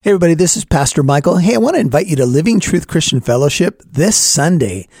Hey everybody, this is Pastor Michael. Hey, I want to invite you to Living Truth Christian Fellowship this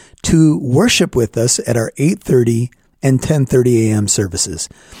Sunday to worship with us at our 8:30 and 10:30 a.m. services.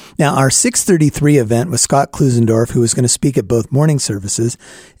 Now, our 6:33 event with Scott Klusendorf, who was going to speak at both morning services,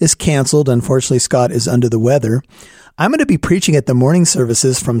 is canceled. Unfortunately, Scott is under the weather. I'm going to be preaching at the morning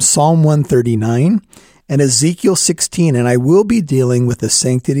services from Psalm 139 and Ezekiel 16, and I will be dealing with the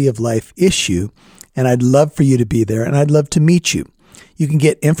sanctity of life issue, and I'd love for you to be there, and I'd love to meet you. You can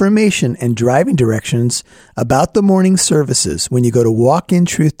get information and driving directions about the morning services when you go to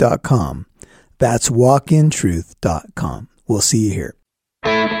walkintruth.com. That's walkintruth.com. We'll see you here.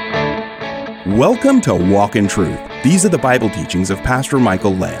 Welcome to Walk in Truth. These are the Bible teachings of Pastor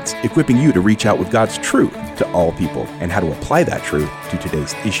Michael Lance, equipping you to reach out with God's truth to all people and how to apply that truth to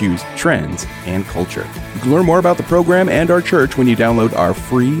today's issues, trends, and culture. You can learn more about the program and our church when you download our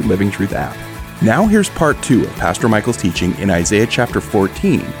free Living Truth app. Now here's part 2 of Pastor Michael's teaching in Isaiah chapter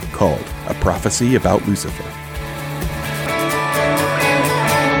 14, called A Prophecy About Lucifer.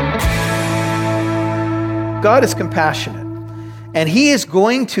 God is compassionate, and He is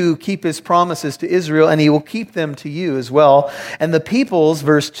going to keep His promises to Israel, and He will keep them to you as well. And the peoples,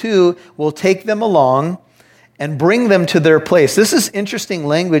 verse 2, will take them along and bring them to their place. This is interesting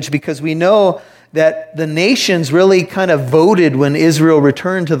language because we know that the nations really kind of voted when Israel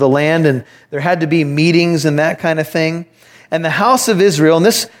returned to the land, and there had to be meetings and that kind of thing. And the house of Israel, and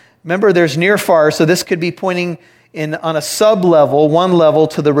this, remember, there's near far, so this could be pointing in on a sub-level, one level,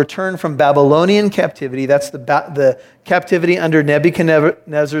 to the return from Babylonian captivity. That's the captivity under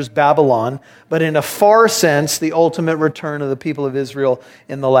Nebuchadnezzar's Babylon, but in a far sense, the ultimate return of the people of Israel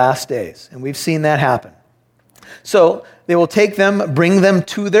in the last days. And we've seen that happen. So they will take them, bring them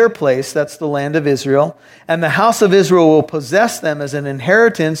to their place, that's the land of Israel, and the house of Israel will possess them as an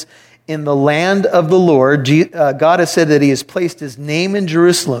inheritance in the land of the Lord. God has said that He has placed His name in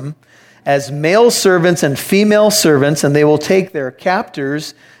Jerusalem as male servants and female servants, and they will take their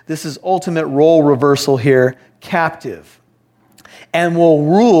captors, this is ultimate role reversal here, captive, and will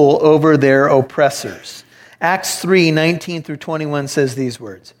rule over their oppressors. Acts 3:19 through 21 says these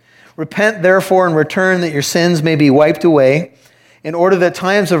words. Repent, therefore, and return that your sins may be wiped away, in order that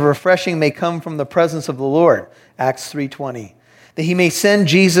times of refreshing may come from the presence of the Lord. Acts 3:20. That He may send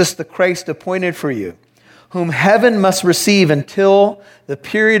Jesus, the Christ appointed for you, whom heaven must receive until the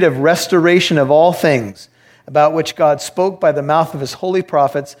period of restoration of all things, about which God spoke by the mouth of His holy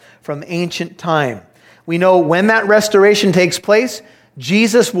prophets from ancient time. We know when that restoration takes place,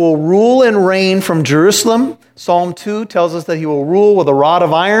 Jesus will rule and reign from Jerusalem. Psalm 2 tells us that He will rule with a rod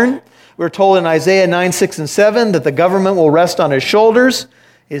of iron. We're told in Isaiah 9, 6, and 7 that the government will rest on His shoulders.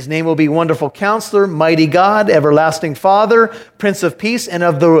 His name will be Wonderful Counselor, Mighty God, Everlasting Father, Prince of Peace. And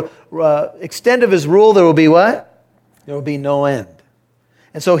of the extent of His rule, there will be what? There will be no end.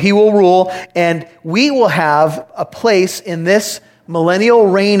 And so He will rule, and we will have a place in this millennial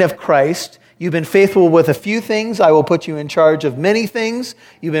reign of Christ. You've been faithful with a few things, I will put you in charge of many things.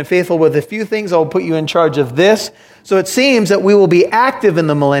 You've been faithful with a few things, I will put you in charge of this. So it seems that we will be active in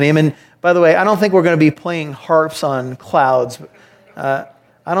the millennium. And by the way, I don't think we're going to be playing harps on clouds. I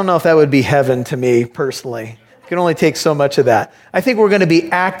don't know if that would be heaven to me personally. It can only take so much of that. I think we're going to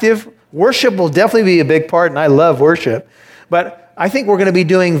be active. Worship will definitely be a big part, and I love worship. But I think we're going to be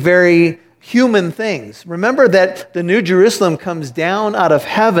doing very human things. Remember that the New Jerusalem comes down out of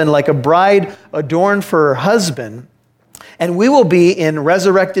heaven like a bride adorned for her husband, and we will be in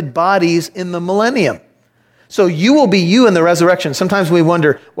resurrected bodies in the millennium. So you will be you in the resurrection. Sometimes we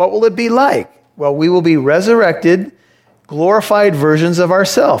wonder, what will it be like? Well, we will be resurrected, glorified versions of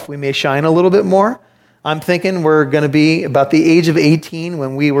ourselves. We may shine a little bit more. I'm thinking we're going to be about the age of 18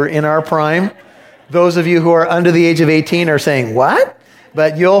 when we were in our prime. Those of you who are under the age of 18 are saying, what?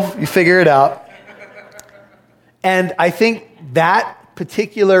 But you figure it out. And I think that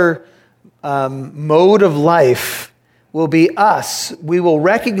particular mode of life will be us. We will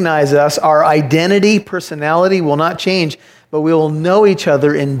recognize us. Our identity, personality will not change, but we will know each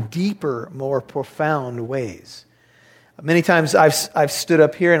other in deeper, more profound ways. Many times I've stood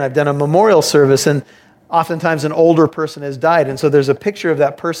up here and I've done a memorial service, and oftentimes an older person has died, and so there's a picture of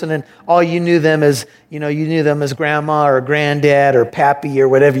that person, and all you knew them as, you knew them as grandma or granddad or pappy or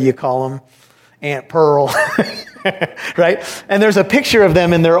whatever you call them, Aunt Pearl, right? And there's a picture of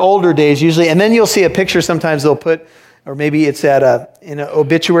them in their older days usually, and then you'll see a picture sometimes they'll put, or maybe it's in an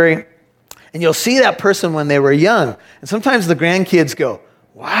obituary, and you'll see that person when they were young, and sometimes the grandkids go,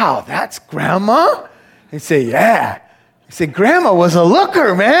 wow, that's grandma? They say, yeah. They say, grandma was a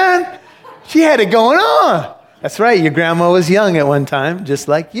looker, man. She had it going on. That's right. Your grandma was young at one time, just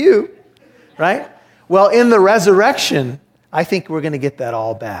like you, right? Well, in the resurrection, I think we're going to get that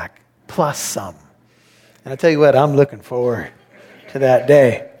all back, plus some. And I tell you what, I'm looking forward to that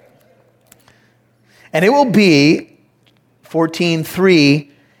day. And it will be, 14:3,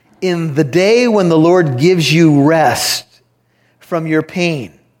 in the day when the Lord gives you rest from your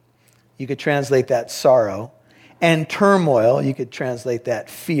pain. You could translate that sorrow. And turmoil, you could translate that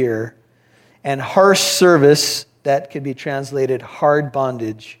fear. And harsh service, that could be translated hard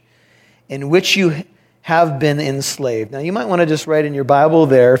bondage, in which you have been enslaved. Now, you might want to just write in your Bible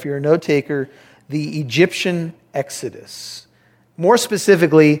there, if you're a note taker, the Egyptian Exodus. More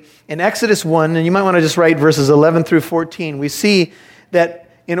specifically, in Exodus 1, and you might want to just write verses 11 through 14, we see that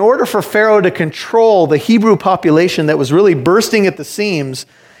in order for Pharaoh to control the Hebrew population that was really bursting at the seams,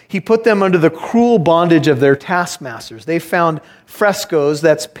 he put them under the cruel bondage of their taskmasters. They found frescoes,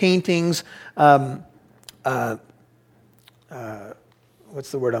 that's paintings, what's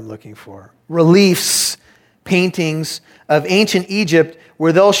the word I'm looking for? Reliefs, paintings of ancient Egypt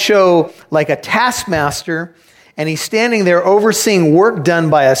where they'll show like a taskmaster and he's standing there overseeing work done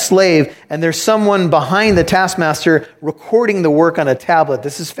by a slave, and there's someone behind the taskmaster recording the work on a tablet.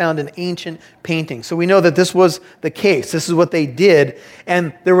 This is found in ancient paintings. So we know that this was the case. This is what they did,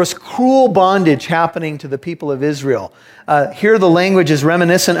 and there was cruel bondage happening to the people of Israel. Here the language is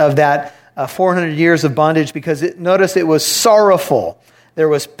reminiscent of that 400 years of bondage because notice it was sorrowful. There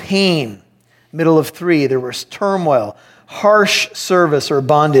was pain. Middle of 3, there was turmoil, harsh service or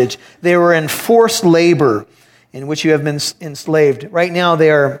bondage. They were in forced labor in which you have been enslaved. Right now,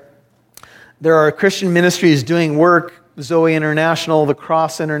 there are Christian ministries doing work, Zoe International, the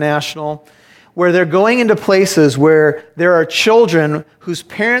Cross International, where they're going into places where there are children whose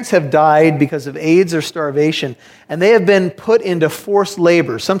parents have died because of AIDS or starvation, and they have been put into forced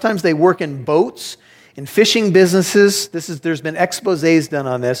labor. Sometimes they work in boats, in fishing businesses. There's been exposés done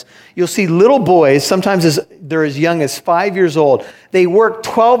on this. You'll see little boys, sometimes they're as young as 5 years old. They work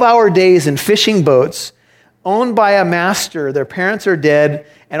 12-hour days in fishing boats, owned by a master. Their parents are dead,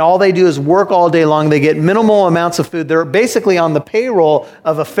 and all they do is work all day long. They get minimal amounts of food. They're basically on the payroll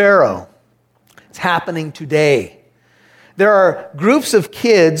of a pharaoh. It's happening today. There are groups of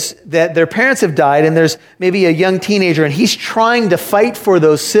kids that their parents have died, and there's maybe a young teenager, and he's trying to fight for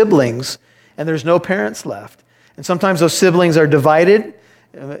those siblings, and there's no parents left. And sometimes those siblings are divided.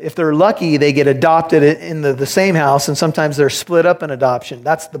 If they're lucky, they get adopted in the same house, and sometimes they're split up in adoption.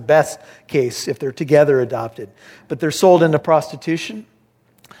 That's the best case if they're together adopted. But they're sold into prostitution.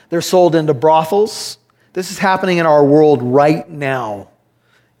 They're sold into brothels. This is happening in our world right now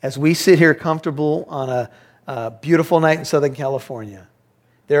as we sit here comfortable on a beautiful night in Southern California.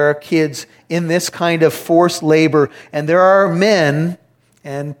 There are kids in this kind of forced labor, and there are men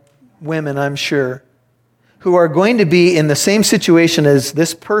and women, I'm sure, who are going to be in the same situation as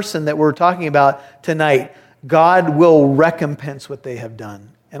this person that we're talking about tonight. God will recompense what they have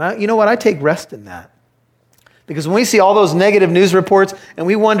done. And you know what? I take rest in that. Because when we see all those negative news reports and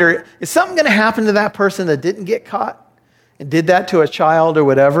we wonder, is something going to happen to that person that didn't get caught and did that to a child or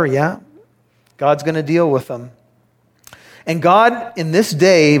whatever? Yeah, God's going to deal with them. And God, in this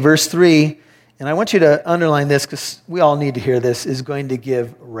day, verse 3, and I want you to underline this because we all need to hear this, is going to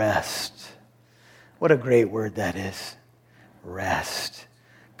give rest. What a great word that is. Rest.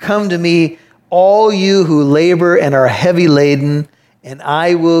 Come to me, all you who labor and are heavy laden, and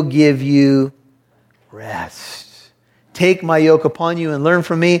I will give you rest. Take my yoke upon you and learn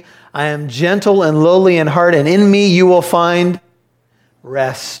from me. I am gentle and lowly in heart, and in me you will find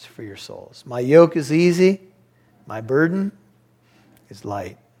rest for your souls. My yoke is easy. My burden is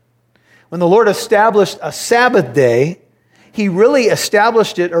light. When the Lord established a Sabbath day, He really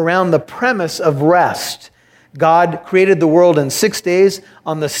established it around the premise of rest. God created the world in 6 days.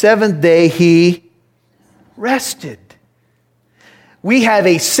 On the seventh day, He rested. We have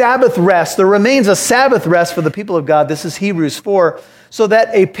a Sabbath rest. There remains a Sabbath rest for the people of God. This is Hebrews 4. So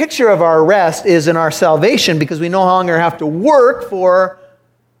that a picture of our rest is in our salvation because we no longer have to work for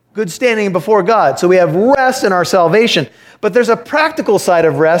good standing before God. So we have rest in our salvation. But there's a practical side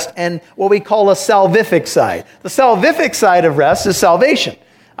of rest and what we call a salvific side. The salvific side of rest is salvation.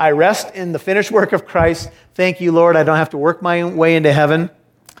 I rest in the finished work of Christ. Thank you, Lord. I don't have to work my way into heaven.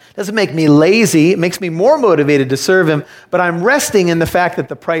 It doesn't make me lazy. It makes me more motivated to serve Him. But I'm resting in the fact that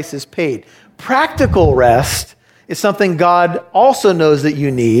the price is paid. Practical rest is something God also knows that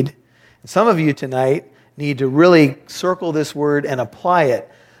you need. And some of you tonight need to really circle this word and apply it.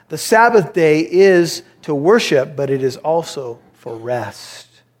 The Sabbath day is to worship, but it is also for rest.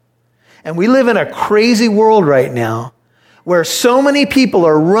 And we live in a crazy world right now where so many people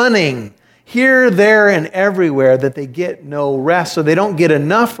are running here, there, and everywhere that they get no rest, so they don't get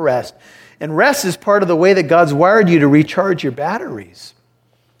enough rest. And rest is part of the way that God's wired you to recharge your batteries.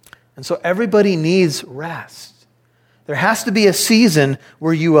 And so everybody needs rest. There has to be a season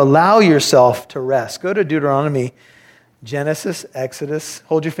where you allow yourself to rest. Go to Deuteronomy, Genesis, Exodus.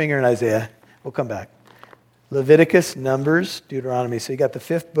 Hold your finger in Isaiah. We'll come back. Leviticus, Numbers, Deuteronomy. So you got the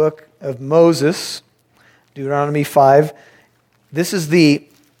fifth book of Moses, Deuteronomy 5. This is the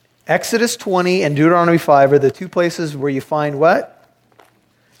Exodus 20 and Deuteronomy 5 are the two places where you find what?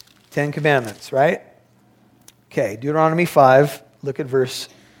 10 Commandments, right? Okay, Deuteronomy 5, look at verse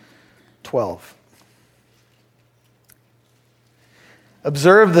 12.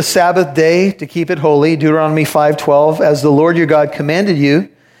 Observe the Sabbath day to keep it holy, Deuteronomy 5:12, as the Lord your God commanded you.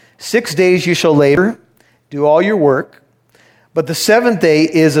 6 days you shall labor, do all your work, but the seventh day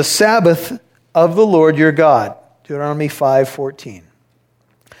is a Sabbath of the Lord your God, Deuteronomy 5:14.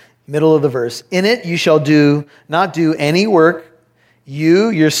 Middle of the verse. In it you shall not do any work, you,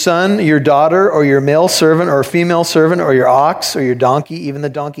 your son, your daughter, or your male servant or female servant, or your ox, or your donkey, even the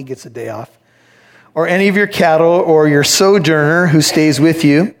donkey gets a day off, or any of your cattle, or your sojourner who stays with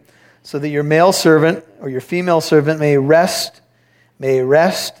you, so that your male servant or your female servant may rest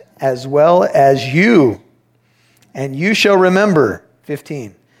as well as you. And you shall remember,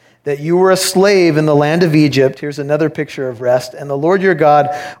 15, that you were a slave in the land of Egypt. Here's another picture of rest. And the Lord your God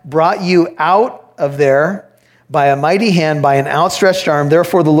brought you out of there by a mighty hand, by an outstretched arm.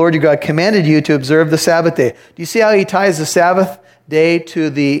 Therefore, the Lord your God commanded you to observe the Sabbath day. Do you see how he ties the Sabbath day to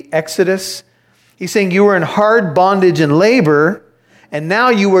the Exodus? He's saying you were in hard bondage and labor, and now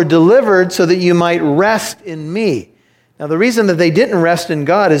you were delivered so that you might rest in me. Now, the reason that they didn't rest in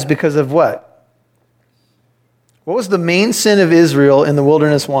God is because of what? What was the main sin of Israel in the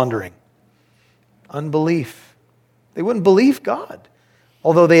wilderness wandering? Unbelief. They wouldn't believe God,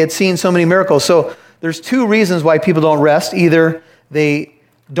 although they had seen so many miracles. So there's two reasons why people don't rest. Either they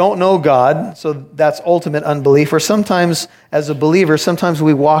don't know God, so that's ultimate unbelief, or sometimes as a believer, sometimes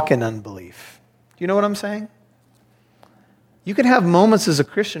we walk in unbelief. Do you know what I'm saying? You can have moments as a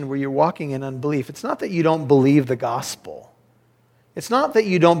Christian where you're walking in unbelief. It's not that you don't believe the gospel. It's not that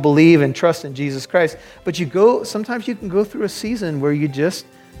you don't believe and trust in Jesus Christ, but sometimes you can go through a season where you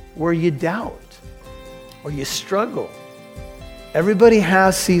doubt or you struggle. Everybody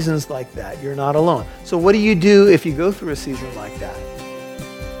has seasons like that. You're not alone. So what do you do if you go through a season like that?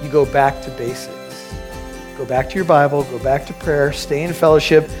 You go back to basics. Go back to your Bible, go back to prayer, stay in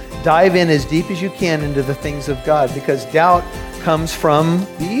fellowship, dive in as deep as you can into the things of God, because doubt comes from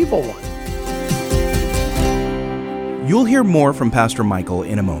the evil one. You'll hear more from Pastor Michael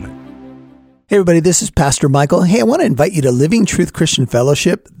in a moment. Hey everybody, this is Pastor Michael. Hey, I want to invite you to Living Truth Christian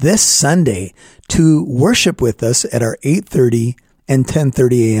Fellowship this Sunday to worship with us at our 8:30 and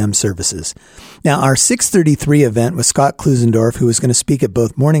 10:30 a.m. services. Now, our 6:33 event with Scott Klusendorf, who was going to speak at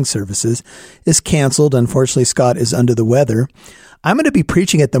both morning services, is canceled. Unfortunately, Scott is under the weather. I'm going to be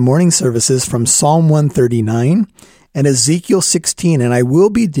preaching at the morning services from Psalm 139 and Ezekiel 16, and I will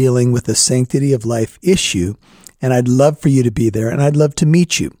be dealing with the sanctity of life issue, and I'd love for you to be there, and I'd love to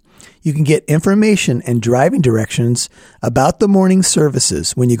meet you. You can get information and driving directions about the morning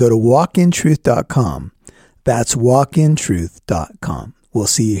services when you go to walkintruth.com. That's walkintruth.com. We'll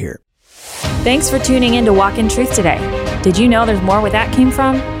see you here. Thanks for tuning in to Walk in Truth today. Did you know there's more where that came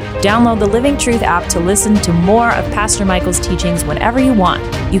from? Download the Living Truth app to listen to more of Pastor Michael's teachings whenever you want.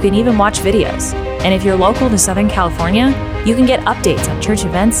 You can even watch videos. And if you're local to Southern California, you can get updates on church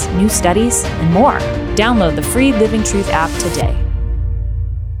events, new studies, and more. Download the free Living Truth app today.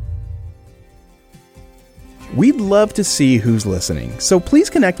 We'd love to see who's listening, so please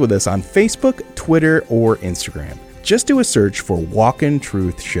connect with us on Facebook, Twitter, or Instagram. Just do a search for Walk in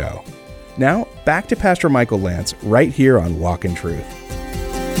Truth Show. Now, back to Pastor Michael Lance right here on Walk in Truth.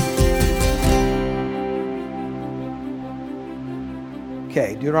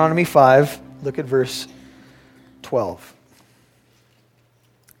 Okay, Deuteronomy 5, look at verse 12.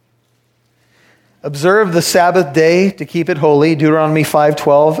 Observe the Sabbath day to keep it holy, Deuteronomy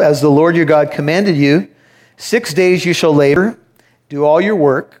 5:12, as the Lord your God commanded you. 6 days you shall labor, do all your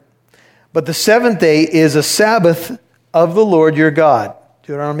work, but the seventh day is a Sabbath of the Lord your God,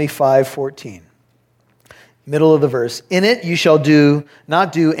 Deuteronomy 5:14. Middle of the verse. In it you shall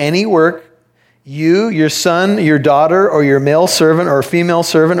not do any work, you, your son, your daughter, or your male servant or female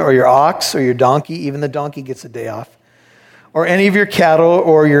servant, or your ox, or your donkey, even the donkey gets a day off, or any of your cattle,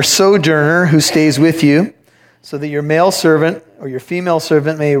 or your sojourner who stays with you, so that your male servant or your female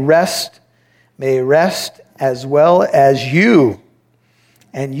servant may rest as well as you.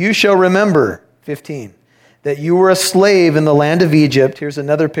 And you shall remember, 15, that you were a slave in the land of Egypt. Here's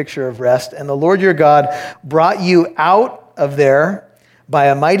another picture of rest. And the Lord your God brought you out of there by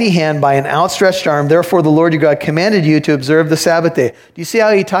a mighty hand, by an outstretched arm. Therefore, the Lord your God commanded you to observe the Sabbath day. Do you see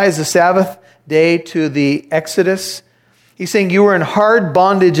how he ties the Sabbath day to the Exodus? He's saying you were in hard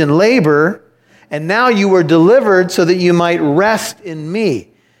bondage and labor, and now you were delivered so that you might rest in me.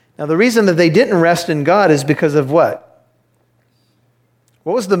 Now, the reason that they didn't rest in God is because of what?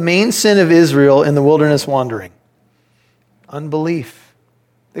 What was the main sin of Israel in the wilderness wandering? Unbelief.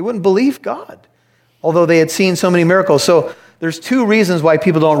 They wouldn't believe God, although they had seen so many miracles. So there's two reasons why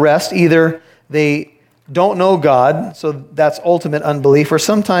people don't rest. Either they don't know God, so that's ultimate unbelief, or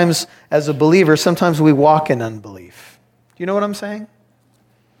sometimes as a believer, sometimes we walk in unbelief. Do you know what I'm saying?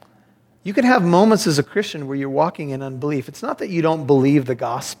 You can have moments as a Christian where you're walking in unbelief. It's not that you don't believe the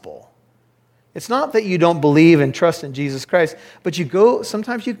gospel. It's not that you don't believe and trust in Jesus Christ, but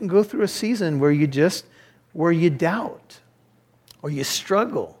sometimes you can go through a season where you doubt or you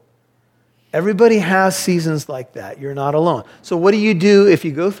struggle. Everybody has seasons like that. You're not alone. So what do you do if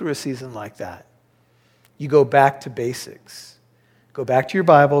you go through a season like that? You go back to basics. Go back to your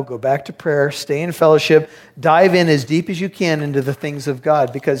Bible, go back to prayer, stay in fellowship, dive in as deep as you can into the things of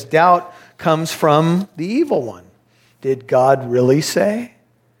God, because doubt comes from the evil one. Did God really say?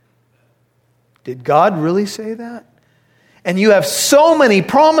 Did God really say that? And you have so many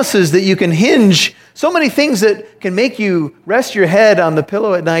promises that you can hinge, so many things that can make you rest your head on the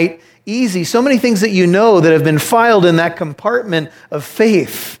pillow at night easy, so many things that you know that have been filed in that compartment of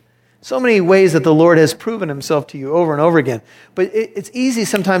faith. So many ways that the Lord has proven himself to you over and over again. But it's easy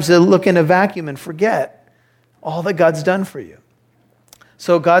sometimes to look in a vacuum and forget all that God's done for you.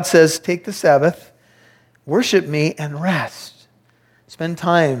 So God says, take the Sabbath, worship me, and rest. Spend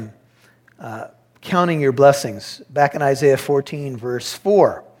time counting your blessings. Back in Isaiah 14, verse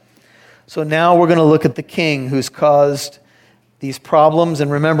 4. So now we're going to look at the king who's caused these problems.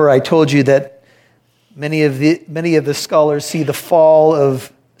 And remember, I told you that many of the scholars see the fall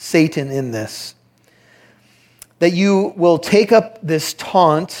of Satan in this. That you will take up this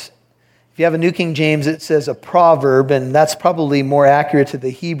taunt. If you have a New King James, it says a proverb, and that's probably more accurate to the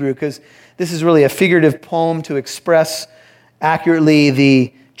Hebrew, because this is really a figurative poem to express accurately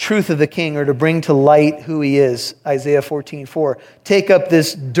the truth of the king, or to bring to light who he is. Isaiah 14:4. Take up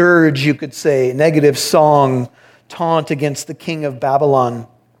this dirge, you could say, negative song, taunt against the king of Babylon,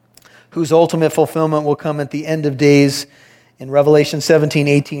 whose ultimate fulfillment will come at the end of days in Revelation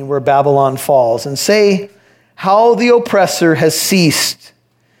 17:18, where Babylon falls. And say how the oppressor has ceased,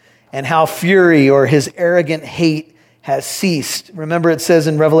 and how fury, or his arrogant hate, has ceased. Remember, it says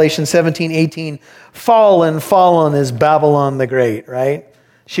in Revelation 17:18, fallen is Babylon the Great, right?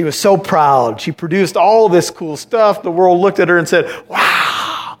 She was so proud. She produced all this cool stuff. The world looked at her and said,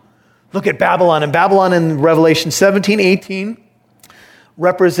 wow, look at Babylon. And Babylon in Revelation 17:18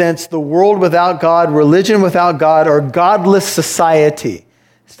 represents the world without God, religion without God, or godless society.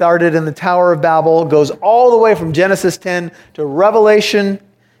 Started in the Tower of Babel, goes all the way from Genesis 10 to Revelation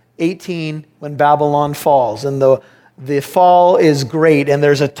 18 when Babylon falls. And the fall is great, and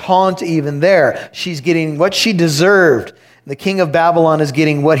there's a taunt even there. She's getting what she deserved. The king of Babylon is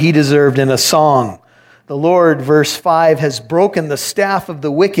getting what he deserved in a song. The Lord, verse 5, has broken the staff of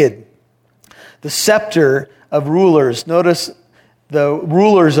the wicked, the scepter of rulers. Notice the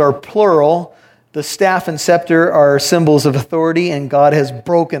rulers are plural. The staff and scepter are symbols of authority, and God has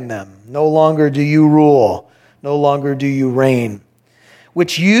broken them. No longer do you rule. No longer do you reign.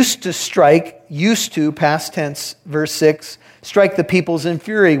 Which used to, past tense, verse 6, strike the peoples in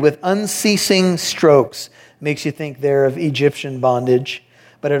fury with unceasing strokes. Makes you think there of Egyptian bondage,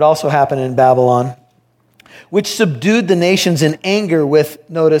 but it also happened in Babylon. Which subdued the nations in anger with,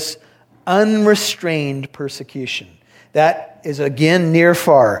 notice, unrestrained persecution. That is, again, near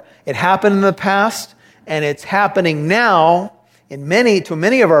far. It happened in the past, and it's happening now to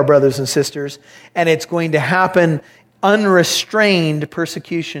many of our brothers and sisters, and it's going to happen unrestrained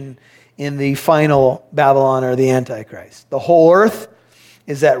persecution in the final Babylon or the Antichrist. The whole earth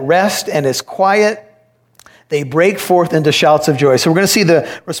is at rest and is quiet. They break forth into shouts of joy. So we're going to see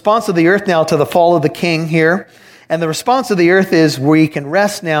the response of the earth now to the fall of the king here. And the response of the earth is we can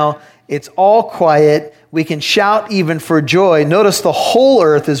rest now. It's all quiet. We can shout even for joy. Notice the whole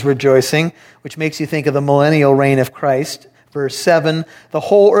earth is rejoicing, which makes you think of the millennial reign of Christ. Verse 7, the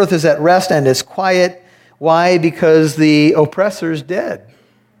whole earth is at rest and is quiet. Why? Because the oppressor is dead.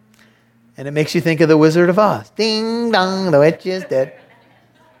 And it makes you think of the Wizard of Oz. Ding dong, the witch is dead.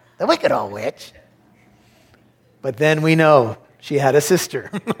 The wicked old witch. But then we know she had a sister,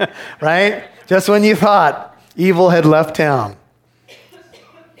 right? Just when you thought evil had left town.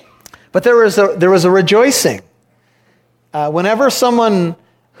 But there was a rejoicing. Whenever someone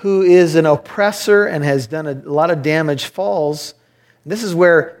who is an oppressor and has done a lot of damage falls, This is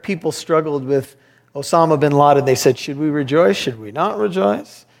where people struggled with Osama bin Laden. They said, should we rejoice? Should we not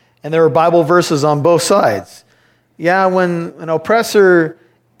rejoice? And there were Bible verses on both sides. Yeah, when an oppressor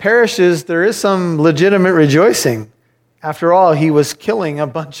perishes, there is some legitimate rejoicing. After all, he was killing a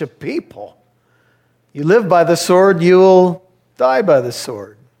bunch of people. You live by the sword, you will die by the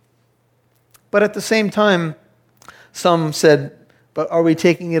sword. But at the same time, some said, but are we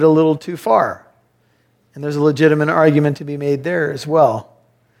taking it a little too far? And there's a legitimate argument to be made there as well.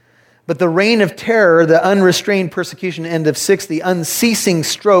 But the reign of terror, the unrestrained persecution, end of 6, the unceasing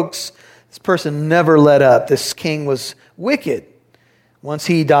strokes, this person never let up. This king was wicked. Once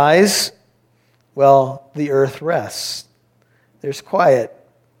he dies, well, the earth rests. There's quiet.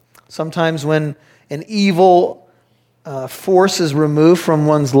 Sometimes when an evil force is removed from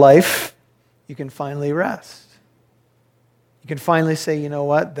one's life, you can finally rest. You can finally say, you know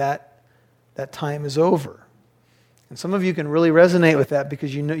what, that time is over. And some of you can really resonate with that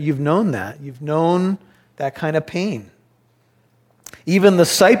because you've known that. You've known that kind of pain. Even the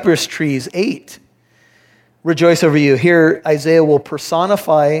cypress trees, 8, rejoice over you. Here, Isaiah will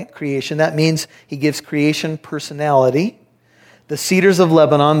personify creation. That means he gives creation personality. The cedars of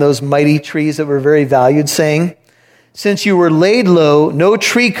Lebanon, those mighty trees that were very valued, saying, since you were laid low, no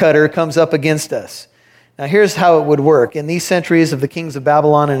tree cutter comes up against us. Now here's how it would work. In these centuries of the kings of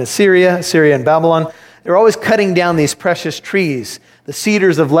Babylon and Assyria and Babylon, they're always cutting down these precious trees, the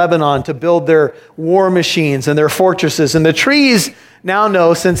cedars of Lebanon, to build their war machines and their fortresses. And the trees now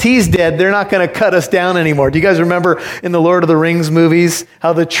know, since he's dead, they're not going to cut us down anymore. Do you guys remember in the Lord of the Rings movies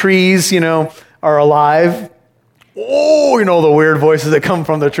how the trees, are alive? Oh, the weird voices that come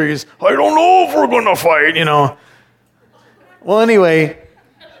from the trees. I don't know if we're going to fight, Well, anyway,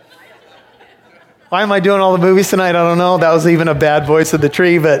 why am I doing all the movies tonight? I don't know. That was even a bad voice of the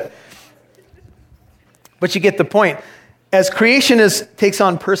tree, but you get the point. As creation takes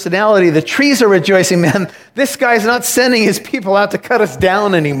on personality, the trees are rejoicing, man, this guy's not sending his people out to cut us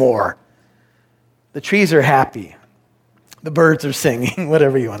down anymore. The trees are happy. The birds are singing,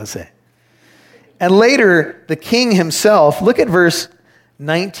 whatever you want to say. And later, the king himself, look at verse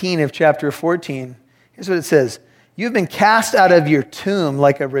 19 of chapter 14. Here's what it says. You've been cast out of your tomb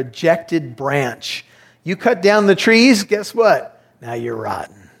like a rejected branch. You cut down the trees, guess what? Now you're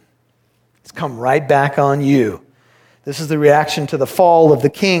rotten. It's come right back on you. This is the reaction to the fall of the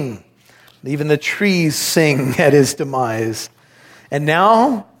king. Even the trees sing at his demise. And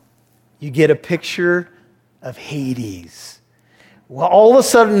now you get a picture of Hades. Well, all of a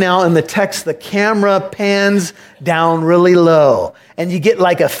sudden now in the text, the camera pans down really low. And you get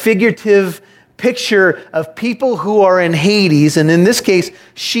like a figurative picture of people who are in Hades, and in this case,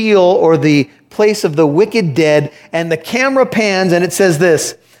 Sheol, or the place of the wicked dead. And the camera pans, and it says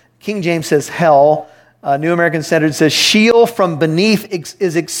this. King James says hell. New American Standard says Sheol from beneath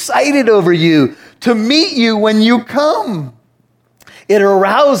is excited over you to meet you when you come. It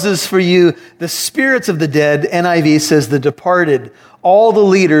arouses for you the spirits of the dead. NIV says the departed. All the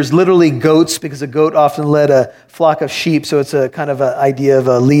leaders, literally goats, because a goat often led a flock of sheep, so it's a kind of an idea of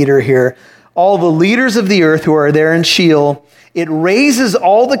a leader here. All the leaders of the earth who are there in Sheol, it raises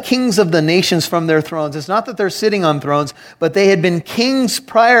all the kings of the nations from their thrones. It's not that they're sitting on thrones, but they had been kings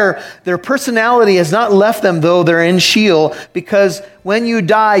prior. Their personality has not left them, though they're in Sheol, because when you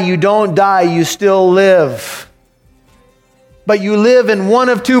die, you don't die, you still live. But you live in one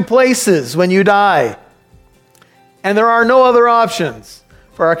of two places when you die. And there are no other options.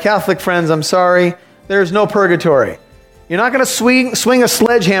 For our Catholic friends, I'm sorry, there's no purgatory. You're not going to swing a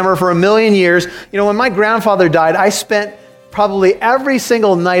sledgehammer for 1,000,000 years. When my grandfather died, I spent probably every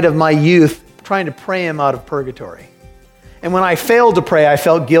single night of my youth trying to pray him out of purgatory. And when I failed to pray, I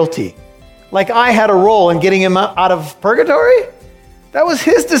felt guilty. Like I had a role in getting him out of purgatory. That was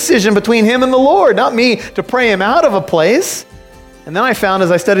his decision between him and the Lord, not me to pray him out of a place. And then I found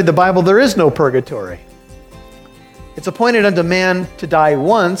as I studied the Bible, there is no purgatory. It's appointed unto man to die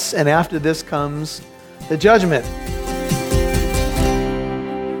once, and after this comes the judgment.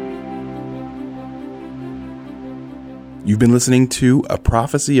 You've been listening to A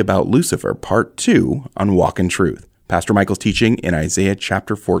Prophecy About Lucifer, Part 2 on Walk in Truth. Pastor Michael's teaching in Isaiah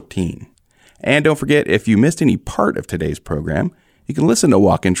chapter 14. And don't forget, if you missed any part of today's program, you can listen to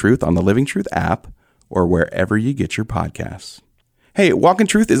Walk in Truth on the Living Truth app or wherever you get your podcasts. Hey, Walk in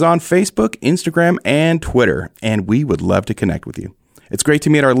Truth is on Facebook, Instagram, and Twitter, and we would love to connect with you. It's great to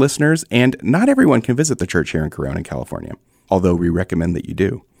meet our listeners, and not everyone can visit the church here in Corona, California, although we recommend that you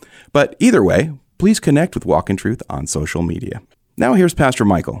do. But either way, please connect with Walk in Truth on social media. Now here's Pastor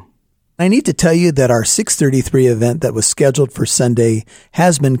Michael. I need to tell you that our 6:33 event that was scheduled for Sunday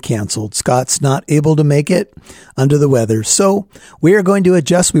has been canceled. Scott's not able to make it, under the weather. So we are going to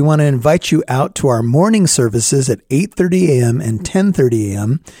adjust. We want to invite you out to our morning services at 8:30 a.m. and 10:30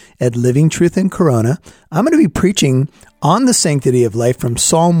 a.m. at Living Truth in Corona. I'm going to be preaching on the sanctity of life from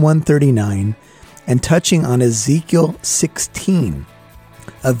Psalm 139 and touching on Ezekiel 16,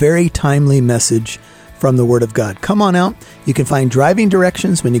 a very timely message from the Word of God. Come on out. You can find driving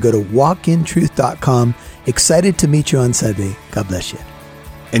directions when you go to walkintruth.com. Excited to meet you on Sunday. God bless you.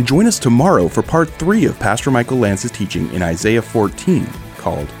 And join us tomorrow for part 3 of Pastor Michael Lance's teaching in Isaiah 14,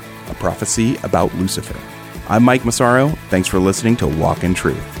 called A Prophecy About Lucifer. I'm Mike Massaro. Thanks for listening to Walk in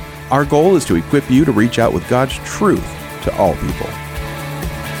Truth. Our goal is to equip you to reach out with God's truth to all people.